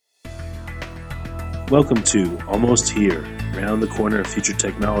Welcome to Almost Here, Round the Corner Future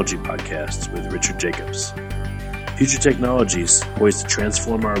Technology podcasts with Richard Jacobs. Future technologies poised to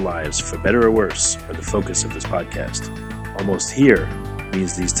transform our lives for better or worse are the focus of this podcast. Almost here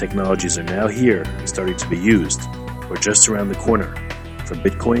means these technologies are now here and starting to be used, or just around the corner, from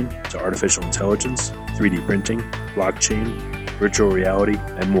Bitcoin to artificial intelligence, 3D printing, blockchain, virtual reality,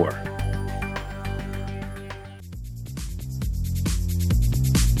 and more.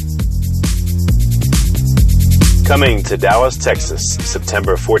 Coming to Dallas, Texas,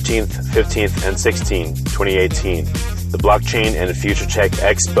 September 14th, 15th, and 16th, 2018, the Blockchain and Future Tech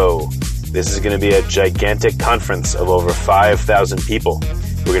Expo. This is going to be a gigantic conference of over 5,000 people.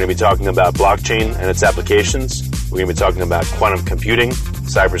 We're going to be talking about blockchain and its applications. We're going to be talking about quantum computing,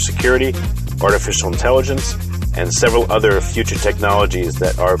 cybersecurity, artificial intelligence, and several other future technologies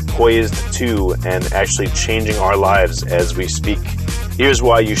that are poised to and actually changing our lives as we speak. Here's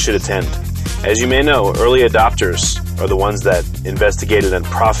why you should attend. As you may know, early adopters are the ones that investigated and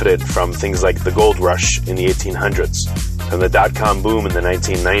profited from things like the gold rush in the 1800s, from the dot-com boom in the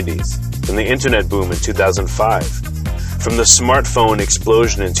 1990s, from the internet boom in 2005, from the smartphone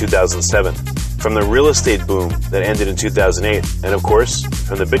explosion in 2007, from the real estate boom that ended in 2008, and of course,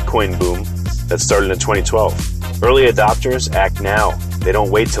 from the Bitcoin boom that started in 2012. Early adopters act now. They don't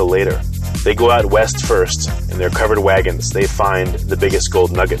wait till later. They go out west first. In their covered wagons, they find the biggest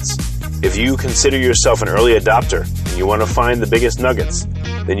gold nuggets. If you consider yourself an early adopter and you want to find the biggest nuggets,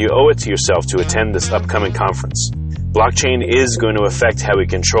 then you owe it to yourself to attend this upcoming conference. Blockchain is going to affect how we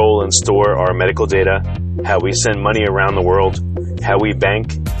control and store our medical data, how we send money around the world, how we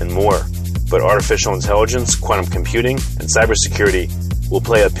bank, and more. But artificial intelligence, quantum computing, and cybersecurity will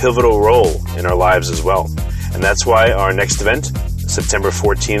play a pivotal role in our lives as well. And that's why our next event, September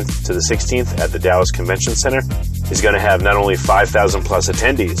 14th to the 16th at the Dallas Convention Center, is going to have not only 5,000 plus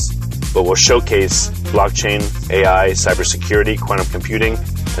attendees, but will showcase blockchain, AI, cybersecurity, quantum computing,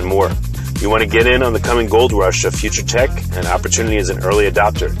 and more. You want to get in on the coming gold rush of future tech and opportunity as an early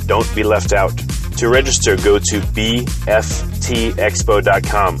adopter. Don't be left out. To register, go to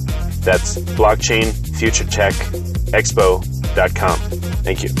bftexpo.com. That's blockchainfuturetechexpo.com.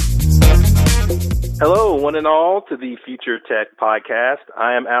 Thank you. Hello, one and all, to the Future Tech Podcast.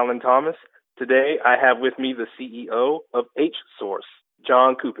 I am Alan Thomas. Today, I have with me the CEO of H-Source,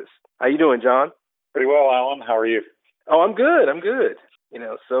 John Kupis. How you doing, John? Pretty well, Alan. How are you? Oh, I'm good.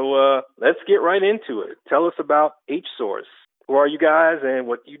 So let's get right into it. Tell us about H-Source. Who are you guys and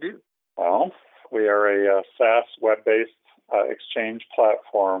what do you do? Well, we are a SaaS web-based exchange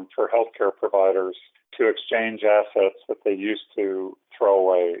platform for healthcare providers to exchange assets that they used to throw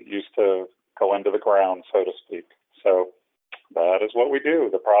away, used to go into the ground, so to speak. So that is what we do.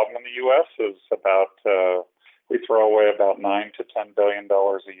 The problem in the U.S. is we throw away about $9 to $10 billion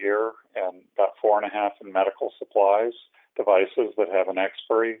a year and about $4.5 billion in medical supplies, devices that have an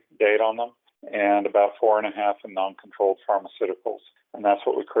expiry date on them, and about $4.5 billion in non-controlled pharmaceuticals. And that's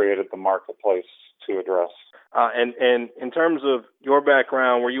what we created the marketplace to address. And in terms of your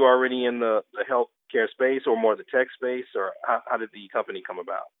background, were you already in the healthcare space or more the tech space, or how did the company come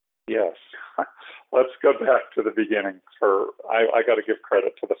about? Yes. Let's go back to the beginning. I got to give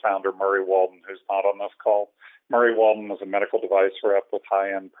credit to the founder, Murray Walden, who's not on this call. Murray Walden was a medical device rep with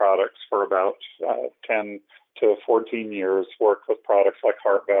high-end products for about 10 to 14 years, worked with products like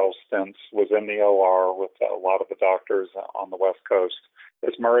heart valve stents, was in the OR with a lot of the doctors on the West Coast.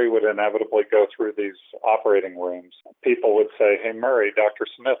 As Murray would inevitably go through these operating rooms, people would say, "Hey, Murray, Dr.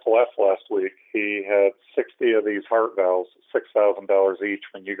 Smith left last week. He had 60 of these heart valves, $6,000 each.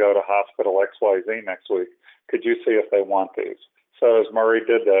 When you go to hospital XYZ next week, could you see if they want these?" So as Murray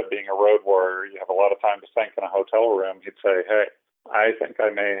did that, being a road warrior, you have a lot of time to think in a hotel room. He'd say, "Hey, I think I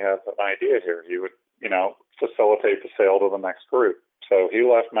may have an idea here." He would, facilitate the sale to the next group. So he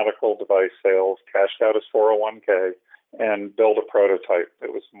left medical device sales, cashed out his 401k, and built a prototype.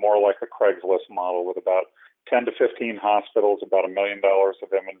 It was more like a Craigslist model with about 10 to 15 hospitals, about $1 million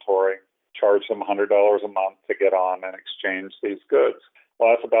of inventory, charged them $100 a month to get on and exchange these goods. Well,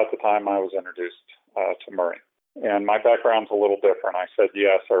 that's about the time I was introduced to Murray. And my background's a little different. I said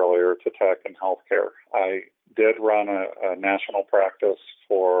yes earlier to tech and healthcare. I did run a national practice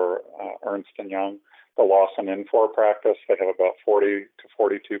for Ernst & Young, the Lawson Infor practice. They have about 40 to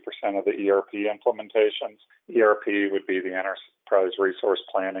 42% of the ERP implementations. ERP would be the enterprise resource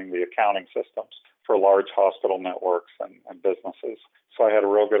planning, the accounting systems for large hospital networks and businesses. So I had a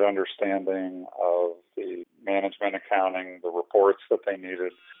real good understanding of the management accounting, the reports that they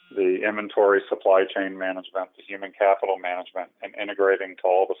needed, the inventory supply chain management, the human capital management, and integrating to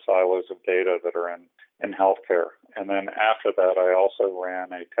all the silos of data that are in healthcare. And then after that, I also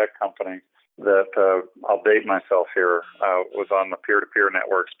ran a tech company that I'll date myself here, was on the peer-to-peer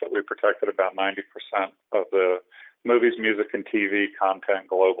networks, but we protected about 90% of the movies, music, and TV content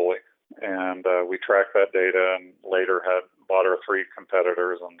globally. And we tracked that data and later had bought our 3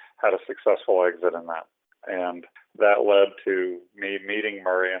 competitors and had a successful exit in that. And that led to me meeting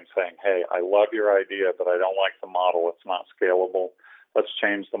Murray and saying, hey, I love your idea, but I don't like the model. It's not scalable. Let's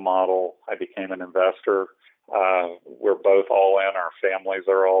change the model. I became an investor. We're both all in. Our families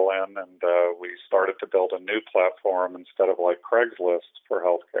are all in. And we started to build a new platform instead of like Craigslist for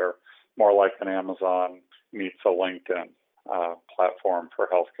healthcare, more like an Amazon meets a LinkedIn platform for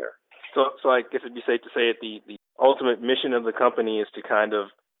healthcare. So I guess it'd be safe to say that the ultimate mission of the company is to kind of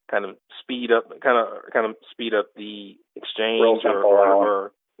speed up the exchange. Real simple,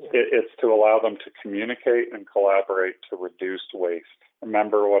 it's to allow them to communicate and collaborate to reduce waste.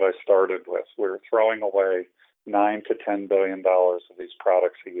 Remember what I started with. We're throwing away $9 to $10 billion of these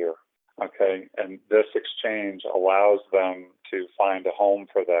products a year. Okay, and this exchange allows them to find a home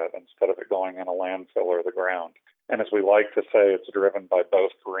for that instead of it going in a landfill or the ground. And as we like to say, it's driven by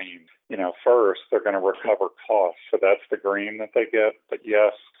both green. First, they're going to recover costs. So that's the green that they get. But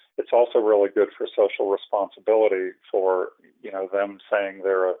yes, it's also really good for social responsibility for, them saying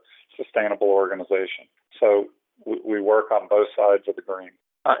they're a sustainable organization. So we work on both sides of the green.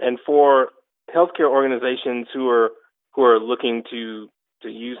 And for healthcare organizations who are looking to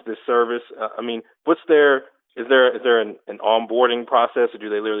use this service, is there an onboarding process, or do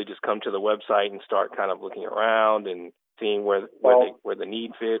they literally just come to the website and start kind of looking around and seeing where the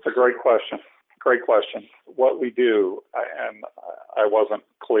need fits? It's a great question. What we do, and I wasn't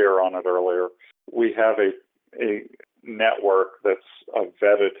clear on it earlier, we have a network that's of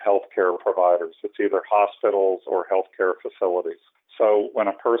vetted healthcare providers. It's either hospitals or healthcare facilities. So when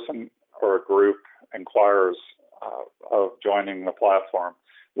a person or a group inquires of joining the platform,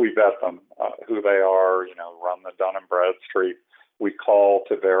 we vet them, who they are, run the Dun & Bradstreet. We call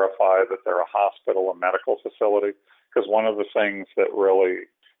to verify that they're a hospital, a medical facility, because one of the things that really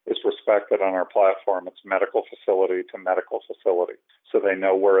is respected on our platform, it's medical facility to medical facility. So they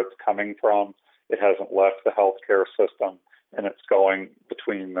know where it's coming from. It hasn't left the healthcare system, and it's going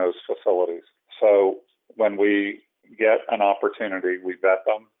between those facilities. So when we get an opportunity, we vet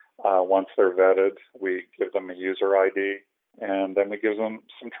them. Once they're vetted, we give them a user ID, and then we give them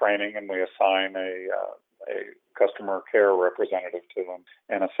some training, and we assign a customer care representative to them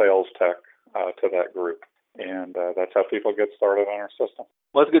and a sales tech to that group. And that's how people get started on our system.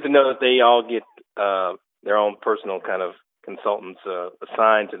 Well, it's good to know that they all get their own personal kind of consultants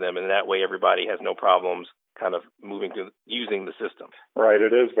assigned to them, and that way everybody has no problems kind of moving to using the system. Right.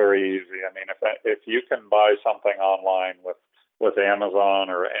 It is very easy. I mean, if you can buy something online with Amazon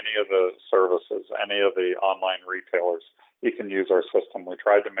or any of the services, any of the online retailers, you can use our system. We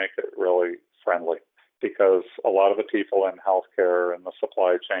tried to make it really friendly because a lot of the people in healthcare and the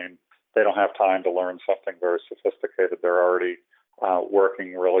supply chain, they don't have time to learn something very sophisticated. They're already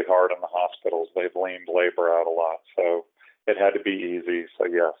working really hard in the hospitals. They've leaned labor out a lot. So it had to be easy. So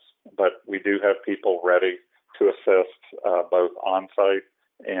yes, but we do have people ready to assist both on-site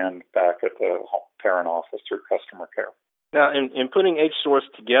and back at the parent office through customer care. Now, in putting H-Source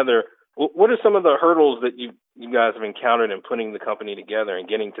together, what are some of the hurdles that you guys have encountered in putting the company together and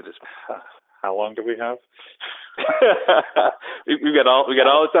getting to this? How long do we have? we got all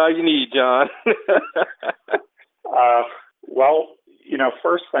the time you need, John. Well,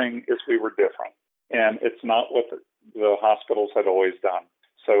 first thing is we were different, and it's not what the hospitals had always done.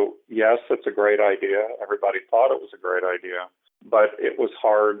 So yes, it's a great idea. Everybody thought it was a great idea, but it was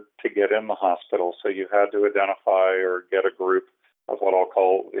hard to get in the hospital. So you had to identify or get a group of what I'll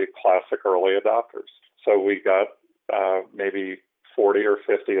call the classic early adopters. So we got maybe 40 or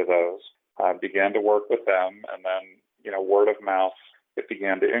 50 of those, began to work with them, and then, word of mouth, it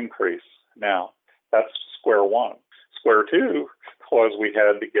began to increase. Now, that's square one. Square two was we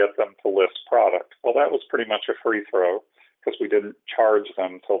had to get them to list product. Well, that was pretty much a free throw because we didn't charge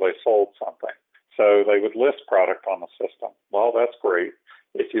them till they sold something. So they would list product on the system. Well, that's great.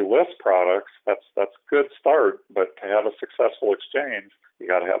 If you list products, that's a good start, but to have a successful exchange, you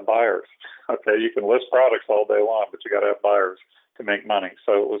got to have buyers. Okay, you can list products all day long, but you got to have buyers to make money.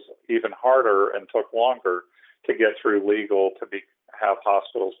 So it was even harder and took longer to get through legal to have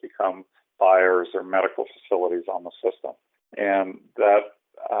hospitals become buyers or medical facilities on the system. And that,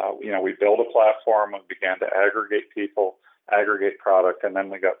 we built a platform and began to aggregate people, aggregate product, and then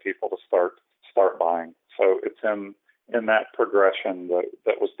we got people to start buying. So it's in that progression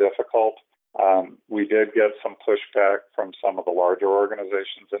that was difficult. We did get some pushback from some of the larger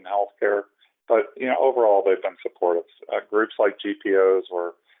organizations in healthcare, but overall they've been supportive. Groups like GPOs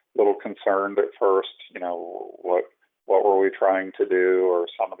were little concerned at first. What were we trying to do, or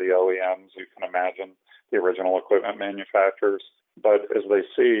some of the OEMs, you can imagine, the original equipment manufacturers. But as they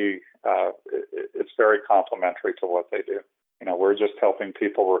see, it's very complementary to what they do. We're just helping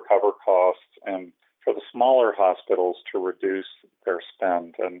people recover costs, and for the smaller hospitals to reduce their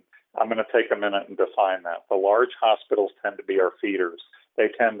spend. And I'm going to take a minute and define that. The large hospitals tend to be our feeders. They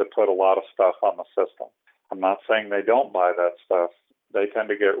tend to put a lot of stuff on the system. I'm not saying they don't buy that stuff. They tend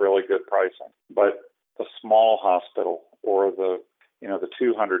to get really good pricing. But the small hospital, or the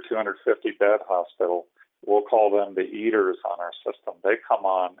 200, 250 bed hospital, we'll call them the eaters on our system. They come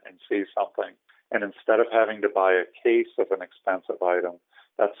on and see something, and instead of having to buy a case of an expensive item,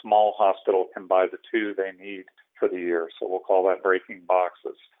 that small hospital can buy the 2 they need for the year. So we'll call that breaking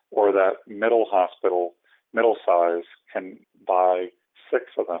boxes. Or that middle hospital, middle size, can buy 6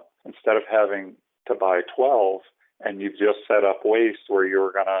 of them instead of having to buy 12, and you just set up waste where you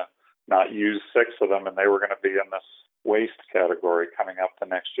were going to not use 6 of them, and they were going to be in this waste category coming up the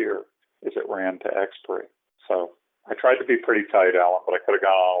next year as it ran to expiry. So I tried to be pretty tight, Alan, but I could have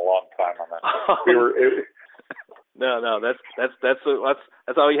gone on a long time on that. No,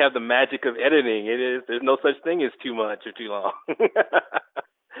 that's how you have the magic of editing. There's no such thing as too much or too long.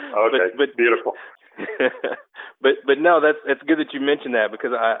 Okay, but beautiful. but no, that's good that you mentioned that,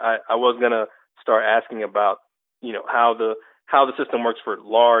 because I was gonna start asking about how the system works for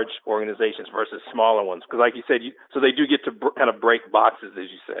large organizations versus smaller ones, because like you said, so they do get to kind of break boxes, as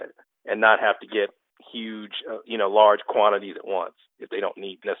you said, and not have to get huge large quantities at once if they don't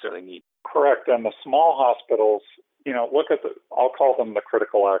necessarily need. Correct. And the small hospitals, look at I'll call them the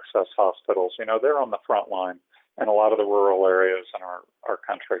critical access hospitals. They're on the front line in a lot of the rural areas in our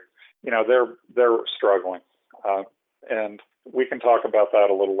country. They're struggling, and we can talk about that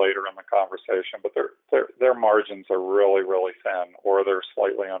a little later in the conversation. But their margins are really, really thin, or they're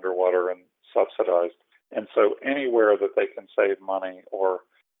slightly underwater and subsidized. And so anywhere that they can save money or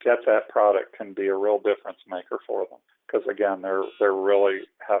get that product can be a real difference maker for them. Because again, they're really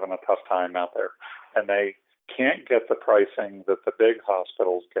having a tough time out there, and they can't get the pricing that the big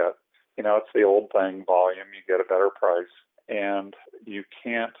hospitals get. It's the old thing, volume. You get a better price, and you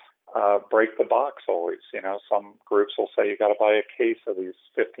can't break the box always. Some groups will say you got to buy a case of these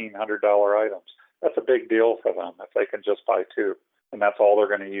 $1,500 items. That's a big deal for them if they can just buy 2, and that's all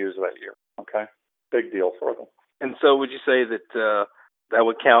they're going to use that year. Okay, big deal for them. And so, would you say that that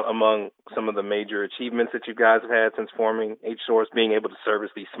would count among some of the major achievements that you guys have had since forming H-Source, being able to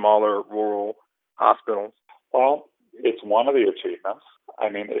service these smaller rural hospitals? Well, it's one of the achievements. I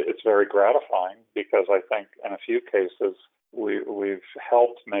mean, it's very gratifying, because I think in a few cases we've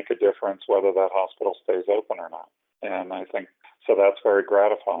helped make a difference whether that hospital stays open or not. And I think so that's very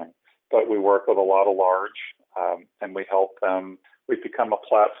gratifying. But we work with a lot of large, and we help them. We've become a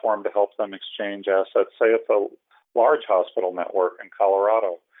platform to help them exchange assets. Say it's a large hospital network in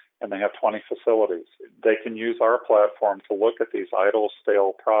Colorado, and they have 20 facilities. They can use our platform to look at these idle,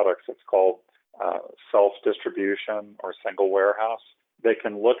 stale products. It's called self-distribution or single warehouse. They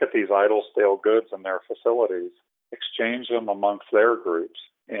can look at these idle, stale goods in their facilities, exchange them amongst their groups,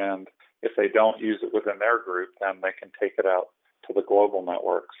 and if they don't use it within their group, then they can take it out to the global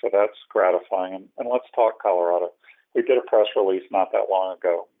network. So that's gratifying. And let's talk Colorado. We did a press release not that long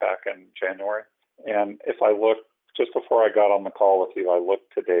ago, back in January. And if I look, just before I got on the call with you, I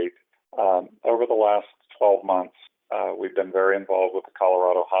looked to date. Over the last 12 months, we've been very involved with the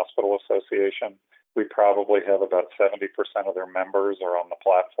Colorado Hospital Association. We probably have about 70% of their members are on the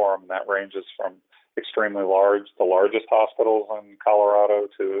platform, and that ranges from extremely large, the largest hospitals in Colorado,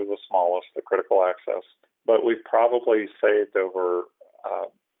 to the smallest, the critical access. But we've probably saved over,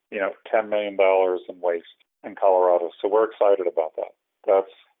 $10 million in waste in Colorado. So we're excited about that.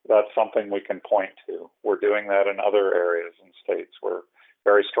 That's something we can point to. We're doing that in other areas and states. We're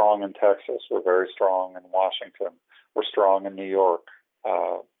very strong in Texas. We're very strong in Washington. We're strong in New York.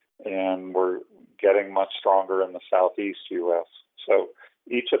 And we're getting much stronger in the Southeast U.S. So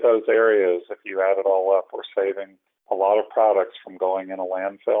each of those areas, if you add it all up, we're saving a lot of products from going in a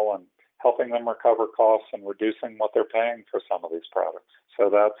landfill and helping them recover costs and reducing what they're paying for some of these products. So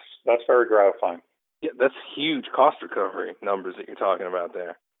that's very gratifying. Yeah, that's huge cost recovery numbers that you're talking about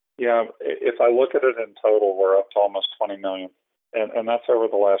there. Yeah, if I look at it in total, we're up to almost $20 million, and that's over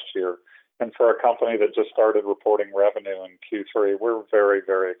the last year. And for a company that just started reporting revenue in Q3, we're very,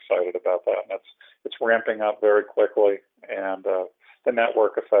 very excited about that. And it's ramping up very quickly, and the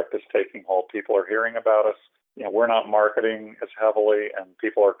network effect is taking hold. People are hearing about us. We're not marketing as heavily, and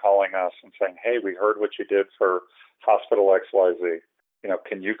people are calling us and saying, "Hey, we heard what you did for Hospital XYZ.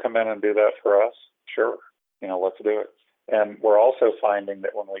 Can you come in and do that for us?" Sure. Let's do it. And we're also finding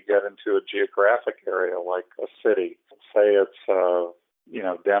that when we get into a geographic area like a city, say it's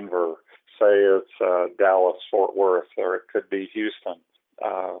Denver, say it's Dallas, Fort Worth, or it could be Houston.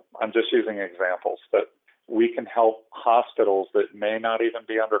 I'm just using examples that we can help hospitals that may not even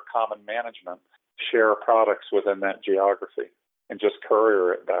be under common management share products within that geography and just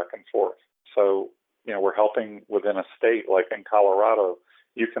courier it back and forth. So, we're helping within a state, like in Colorado,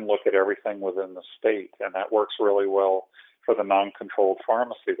 you can look at everything within the state, and that works really well for the non-controlled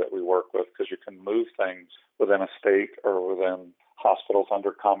pharmacy that we work with, because you can move things within a state or within hospitals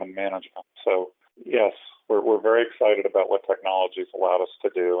under common management. So, yes, we're very excited about what technology's allowed us to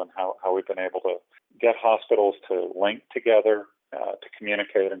do and how we've been able to get hospitals to link together, to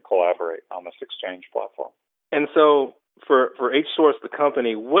communicate and collaborate on this exchange platform. And so for HSource, the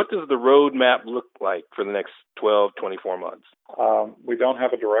company, what does the roadmap look like for the next 12, 24 months? We don't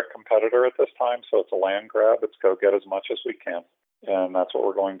have a direct competitor at this time, so it's a land grab. It's go get as much as we can, and that's what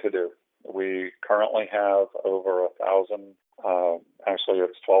we're going to do. We currently have over 1,000, actually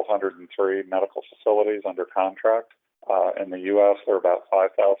it's 1,203 medical facilities under contract. In the U.S., there are about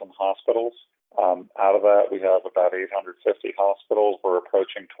 5,000 hospitals. Out of that, we have about 850 hospitals. We're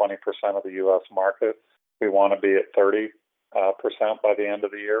approaching 20% of the U.S. market. We want to be at 30% by the end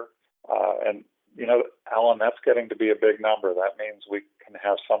of the year. And, Alan, that's getting to be a big number. That means we can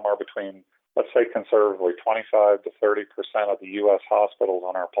have somewhere between, let's say conservatively, 25 to 30% of the U.S. hospitals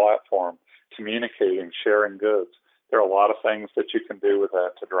on our platform communicating, sharing goods. There are a lot of things that you can do with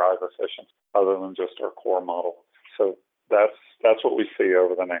that to drive efficiency other than just our core model. So that's what we see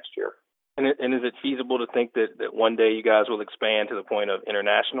over the next year. And is it feasible to think that one day you guys will expand to the point of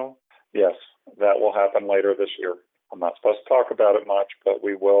international? Yes, that will happen later this year. I'm not supposed to talk about it much, but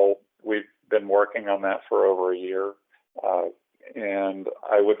we will. We've been working on that for over a year. And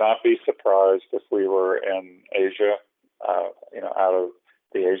I would not be surprised if we were in Asia, out of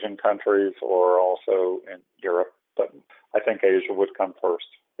the Asian countries, or also in Europe. But I think Asia would come first.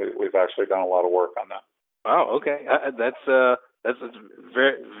 We've actually done a lot of work on that. Oh, okay. That's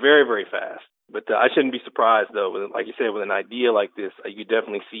very, very, very fast. But I shouldn't be surprised, though. Like you said, with an idea like this, you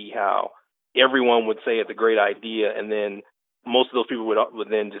definitely see how everyone would say it's a great idea, and then most of those people would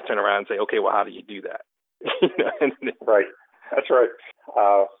then just turn around and say, okay, well, how do you do that? Right. That's right.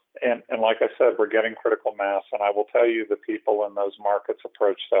 And like I said, we're getting critical mass, and I will tell you the people in those markets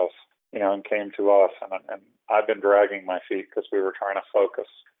approached us, and came to us, and I've been dragging my feet because we were trying to focus,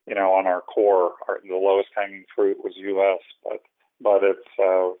 on our core. The lowest hanging fruit was U.S., but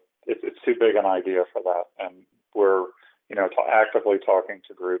it's too big an idea for that, and we're actively talking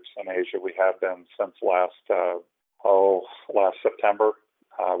to groups in Asia. We have been since last September.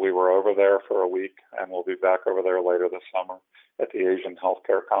 We were over there for a week, and we'll be back over there later this summer at the Asian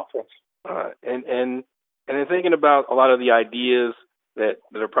Healthcare Conference. And in thinking about a lot of the ideas that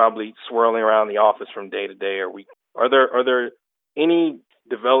are probably swirling around the office from day to day or week, are there any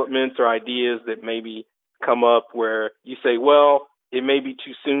developments or ideas that maybe come up where you say, well, it may be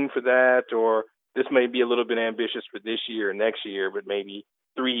too soon for that, or this may be a little bit ambitious for this year or next year, but maybe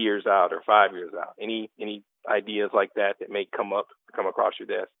 3 years out or 5 years out? Any ideas like that may come across your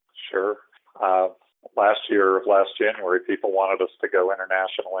desk? Sure. Last January, people wanted us to go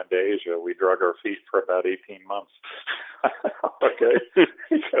international into Asia. We drug our feet for about 18 months. Okay.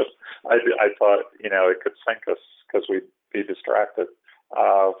 Because I thought, it could sink us because we'd be distracted.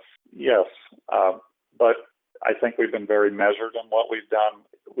 Yes. But I think we've been very measured in what we've done.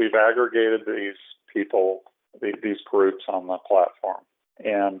 We've aggregated these people, these groups on the platform,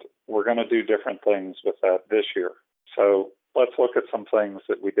 and we're going to do different things with that this year. So let's look at some things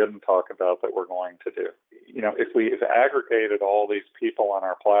that we didn't talk about that we're going to do. If we've aggregated all these people on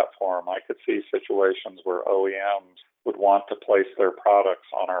our platform, I could see situations where OEMs would want to place their products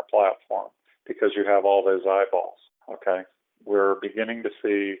on our platform because you have all those eyeballs, okay? We're beginning to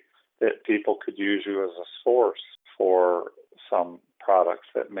see that people could use you as a source for some products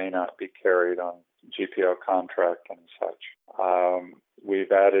that may not be carried on GPO contract and such.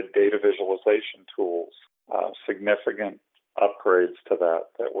 We've added data visualization tools, significant upgrades to that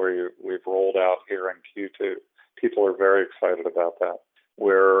we've rolled out here in Q2. People are very excited about that.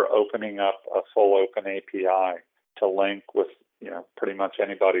 We're opening up a full open API to link with pretty much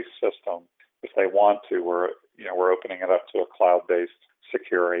anybody's system if they want to. We're opening it up to a cloud-based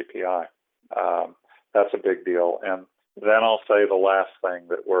secure API. That's a big deal. And then I'll say the last thing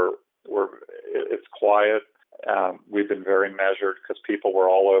that it's quiet. We've been very measured because people were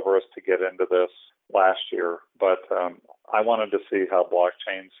all over us to get into this last year. But I wanted to see how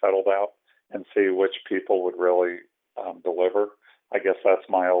blockchain settled out and see which people would really deliver. I guess that's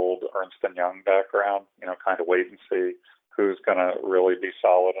my old Ernst & Young background, kind of wait and see who's going to really be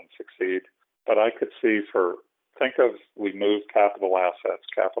solid and succeed. But I could see think of we move capital assets,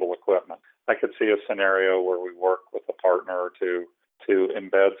 capital equipment. I could see a scenario where we work with a partner to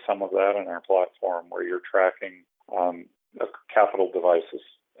embed some of that in our platform where you're tracking capital devices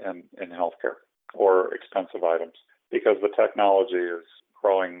in healthcare or expensive items, because the technology is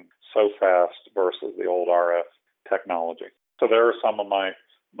growing so fast versus the old RF technology. So there are some of my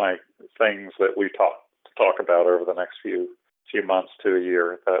things that we talk about over the next few months to a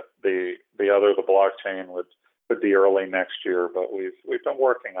year. That the blockchain would be early next year, but we've been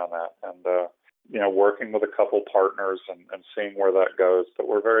working on that and working with a couple partners and seeing where that goes. But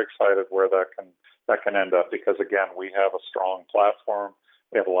we're very excited where that can end up, because again, we have a strong platform.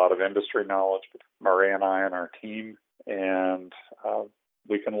 We have a lot of industry knowledge, Murray and I and our team, and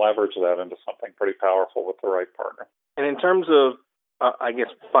we can leverage that into something pretty powerful with the right partner. And in terms of,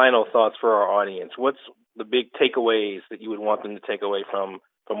 final thoughts for our audience, what's the big takeaways that you would want them to take away from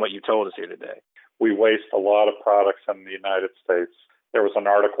what you told us here today? We waste a lot of products in the United States. There was an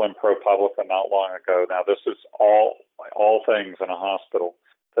article in ProPublica not long ago. Now, this is all things in a hospital,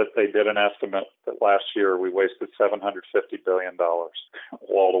 that they did an estimate that last year we wasted $750 billion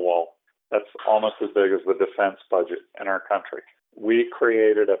wall to wall. That's almost as big as the defense budget in our country. We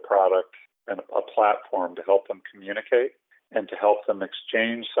created a product and a platform to help them communicate and to help them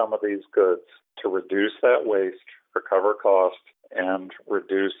exchange some of these goods to reduce that waste, recover cost, and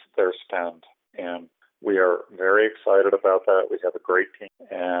reduce their spend. And we are very excited about that. We have a great team,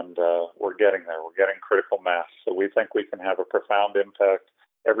 and we're getting there. We're getting critical mass. So we think we can have a profound impact.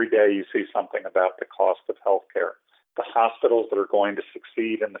 Every day you see something about the cost of healthcare. The hospitals that are going to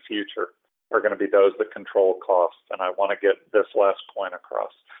succeed in the future are going to be those that control costs. And I want to get this last point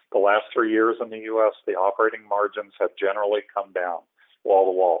across. The last 3 years in the U.S., the operating margins have generally come down wall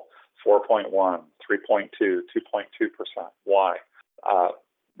to wall, 4.1, 3.2, 2.2%. Why?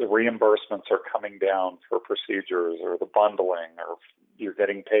 The reimbursements are coming down for procedures, or the bundling, or you're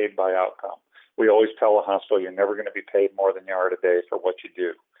getting paid by outcome. We always tell a hospital you're never going to be paid more than you are today for what you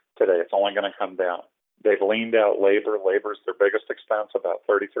do today. It's only going to come down. They've leaned out labor. Labor is their biggest expense, about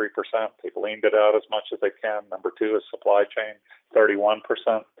 33%. They've leaned it out as much as they can. Number two is supply chain,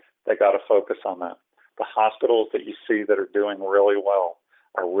 31%. They got to focus on that. The hospitals that you see that are doing really well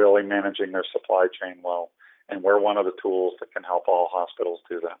are really managing their supply chain well. And we're one of the tools that can help all hospitals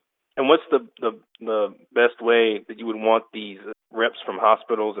do that. And what's the best way that you would want these reps from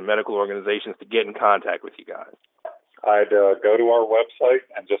hospitals and medical organizations to get in contact with you guys? I'd go to our website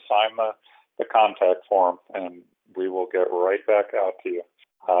and just sign the contact form, and we will get right back out to you.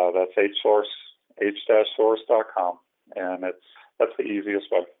 That's h-source.com, and that's the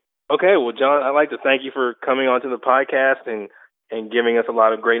easiest way. Okay, well, John, I'd like to thank you for coming onto the podcast and giving us a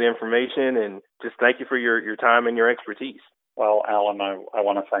lot of great information, and just thank you for your time and your expertise. Well, Alan, I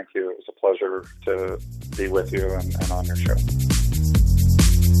want to thank you. It was a pleasure to be with you and on your show.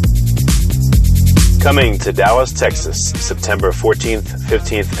 Coming to Dallas, Texas, September 14th,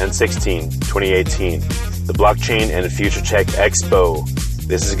 15th, and 16th, 2018, the Blockchain and Future Tech Expo.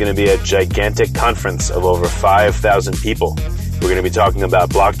 This is going to be a gigantic conference of over 5,000 people. We're going to be talking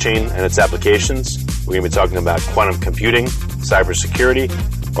about blockchain and its applications. We're going to be talking about quantum computing, cybersecurity,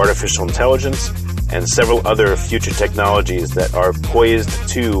 artificial intelligence, and several other future technologies that are poised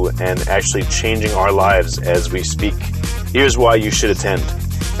to and actually changing our lives as we speak. Here's why you should attend.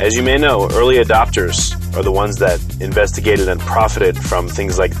 As you may know, early adopters are the ones that investigated and profited from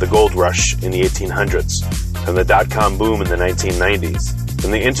things like the gold rush in the 1800s, from the dot-com boom in the 1990s,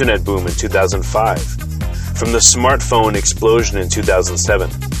 from the internet boom in 2005, from the smartphone explosion in 2007,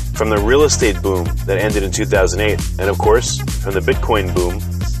 from the real estate boom that ended in 2008, and of course, from the Bitcoin boom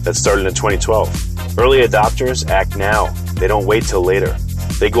that started in 2012. Early adopters act now. They don't wait till later.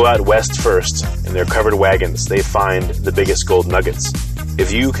 They go out west first. In their covered wagons, they find the biggest gold nuggets.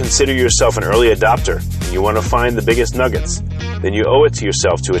 If you consider yourself an early adopter and you want to find the biggest nuggets, then you owe it to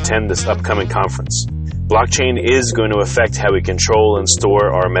yourself to attend this upcoming conference. Blockchain is going to affect how we control and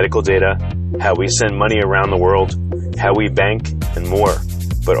store our medical data, how we send money around the world, how we bank, and more.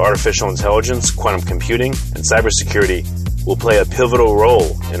 But artificial intelligence, quantum computing, and cybersecurity will play a pivotal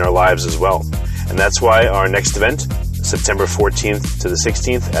role in our lives as well. And that's why our next event, September 14th to the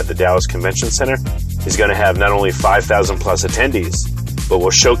 16th at the Dallas Convention Center, is going to have not only 5,000 plus attendees, but will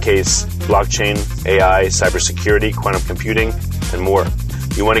showcase blockchain, AI, cybersecurity, quantum computing, and more.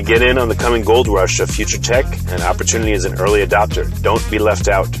 You want to get in on the coming gold rush of future tech and opportunity as an early adopter. Don't be left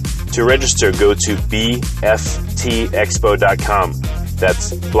out. To register, go to bftexpo.com.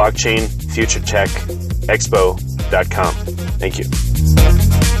 That's blockchain future tech expo.com. Thank you.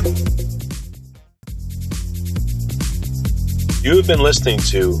 You have been listening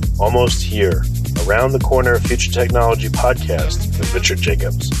to Almost Here, Around the Corner Future Technology podcast with Richard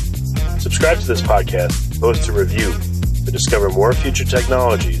Jacobs. Subscribe to this podcast, post a review to discover more future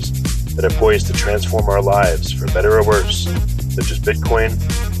technologies that are poised to transform our lives for better or worse, such as Bitcoin,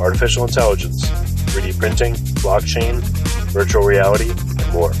 artificial intelligence, 3D printing, blockchain, virtual reality,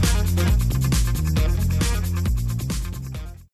 and more.